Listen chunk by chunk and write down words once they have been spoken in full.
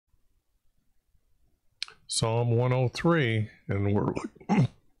Psalm 103, and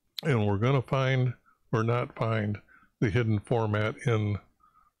we're gonna find or not find the hidden format in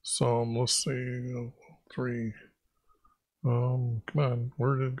Psalm. Let's see, 3. Come on,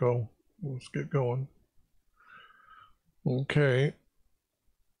 where did it go? Let's get going. Okay.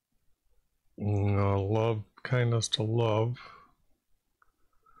 Love, kindness to love.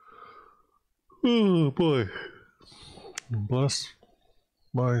 Oh boy. Bless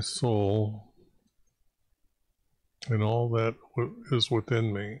my soul and all that is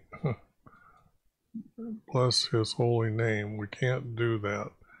within me. Bless his holy name. We can't do that.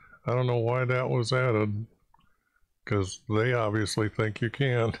 I don't know why that was added, because they obviously think you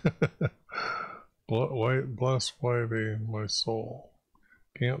can. Bless YHVH, my soul.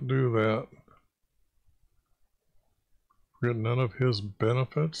 Can't do that. Forget none of his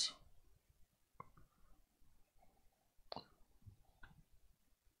benefits.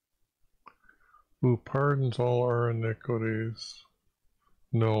 Who pardons all our iniquities.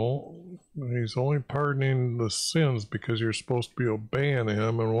 No, he's only pardoning the sins because you're supposed to be obeying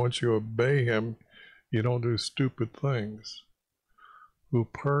him, and once you obey him, you don't do stupid things. Who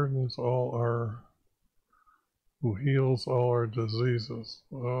pardons all our, who heals all our diseases.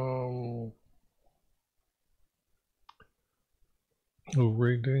 Who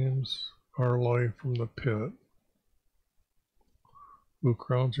redeems our life from the pit. Who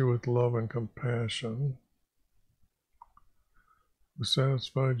crowns you with love and compassion. Who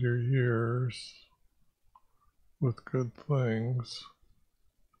satisfied your years with good things.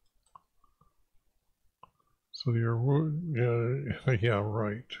 So you're, yeah,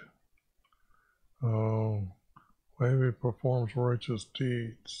 right. YHVH performs righteous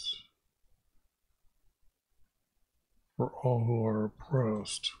deeds for all who are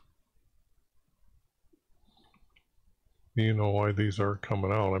oppressed. You know why these are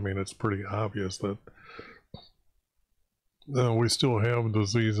coming out. I mean, it's pretty obvious that we still have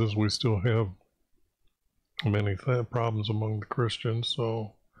diseases, we still have many problems among the Christians,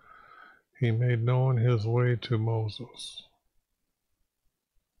 so he made known his way to Moses.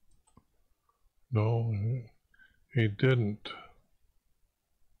 No, he didn't.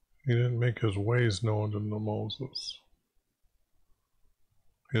 He didn't make his ways known to Moses.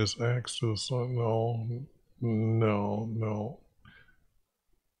 His acts to the Son, no.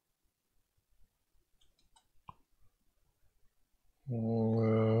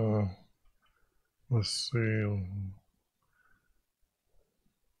 Let's see.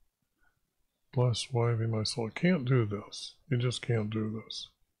 Bless YHVH, my soul. I can't do this. You just can't do this.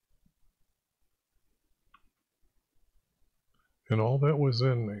 And all that was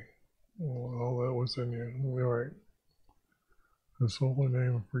in me. All that was in you. All right. His holy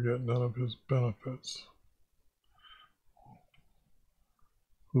name, and forget none of his benefits.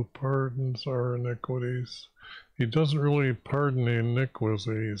 Who pardons our iniquities. He doesn't really pardon the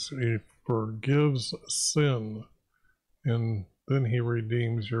iniquities. He forgives sin, and then he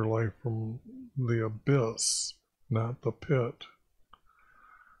redeems your life from the abyss, not the pit.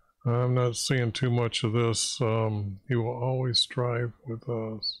 I'm not seeing too much of this. He will always strive with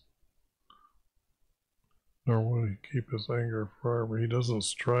us, nor will he keep his anger forever. He doesn't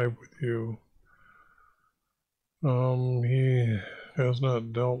strive with you. He has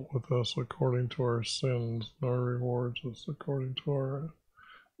not dealt with us according to our sins, nor rewards us according to our...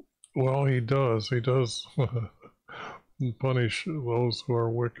 Well, he does. He does punish those who are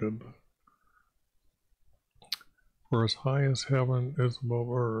wicked. For as high as heaven is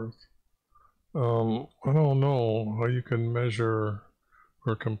above earth. I don't know how you can measure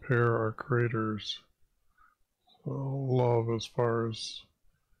or compare our Creator's love as far as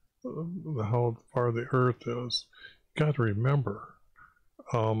how far the earth is. You got to remember,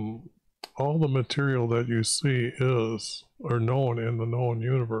 all the material that you see is, or known in the known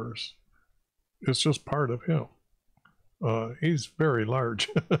universe, it's just part of him. He's very large.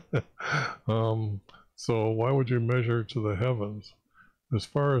 So why would you measure to the heavens? As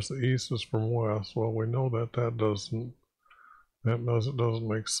far as the east is from west, well, we know that doesn't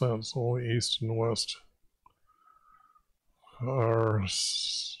make sense. Only east and west are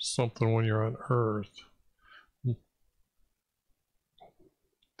something when you're on earth.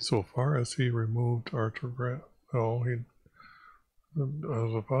 So far as he removed our transgression, he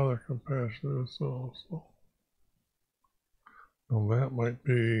as a father compassionate, so well, that might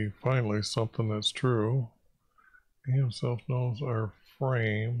be finally something that's true. He himself knows our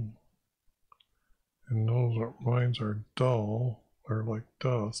frame and knows our minds are dull, or like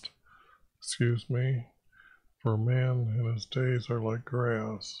dust. Excuse me. For man and his days are like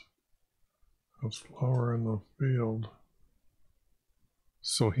grass, as flower in the field.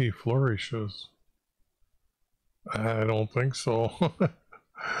 So he flourishes. I don't think so.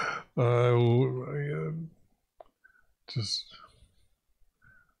 Just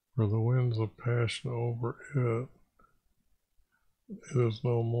for the winds of passion over it, it is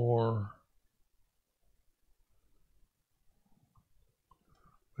no more.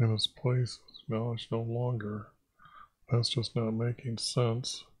 And its place is knowledge no longer. That's just not making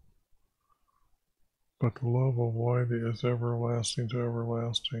sense. But the love of YHVH is everlasting to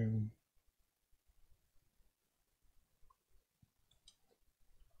everlasting.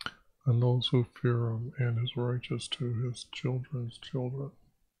 And those who fear him, and his righteous to his children's children.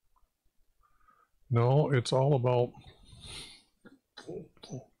 No, it's all about,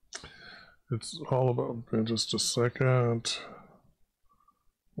 in just a second.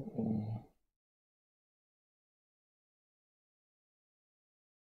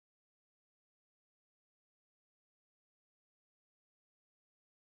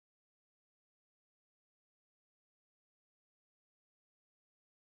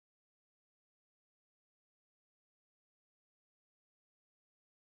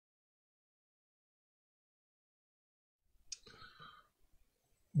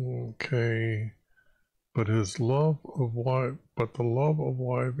 Okay, but his love of but the love of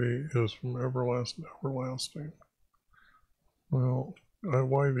YHVH is from everlasting to everlasting. Well,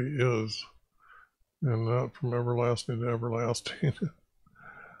 YHVH is, and not from everlasting to everlasting.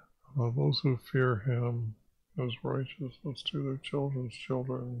 Those who fear him as righteousness to their children's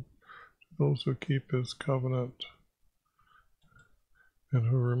children, those who keep his covenant, and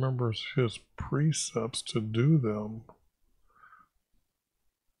who remembers his precepts to do them.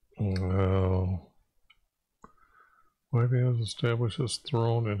 Well, YHVH has established his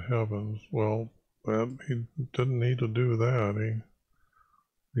throne in heavens. Well, he didn't need to do that.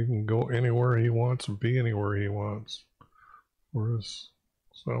 He can go anywhere he wants and be anywhere he wants. For his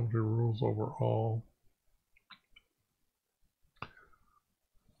sovereignty rules over all.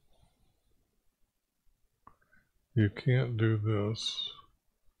 You can't do this.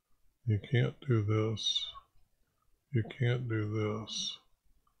 You can't do this. You can't do this.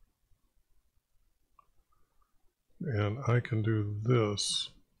 And I can do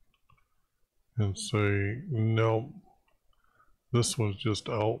this and say, no, this one's just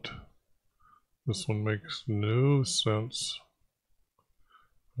out. This one makes no sense.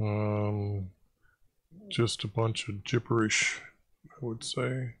 Just a bunch of gibberish, I would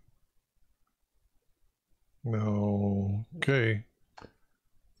say. No, okay.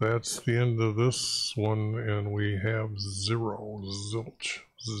 That's the end of this one, and we have zero, zilch,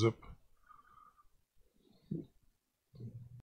 zip.